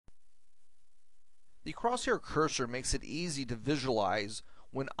The Crosshair Cursor makes it easy to visualize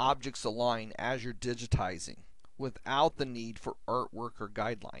when objects align as you're digitizing, without the need for artwork or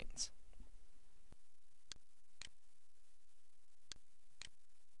guidelines.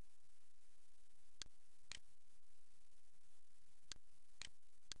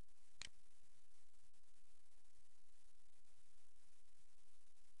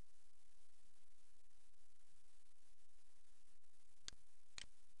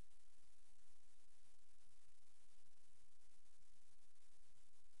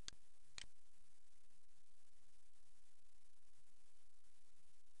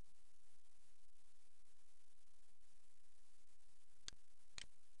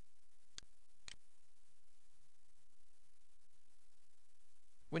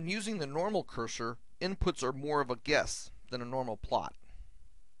 When using the normal cursor, inputs are more of a guess than a normal plot.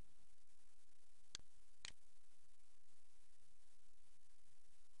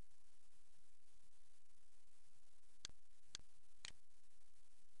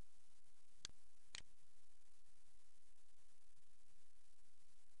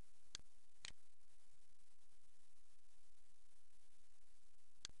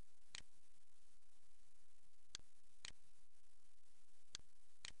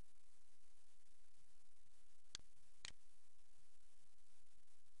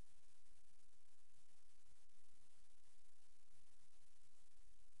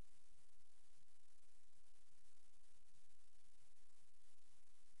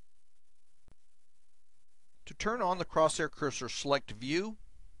 To turn on the Crosshair Cursor, select View,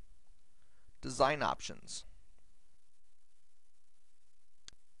 Design Options.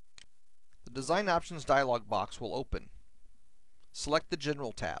 The Design Options dialog box will open. Select the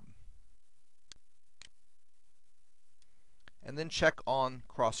General tab, and then check on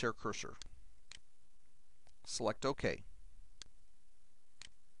Crosshair Cursor. Select OK.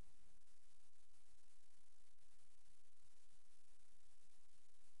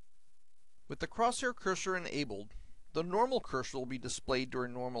 With the Crosshair Cursor enabled, the normal cursor will be displayed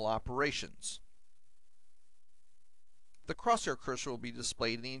during normal operations. The Crosshair Cursor will be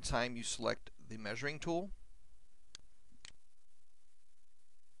displayed anytime you select the measuring tool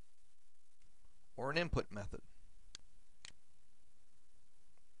or an input method.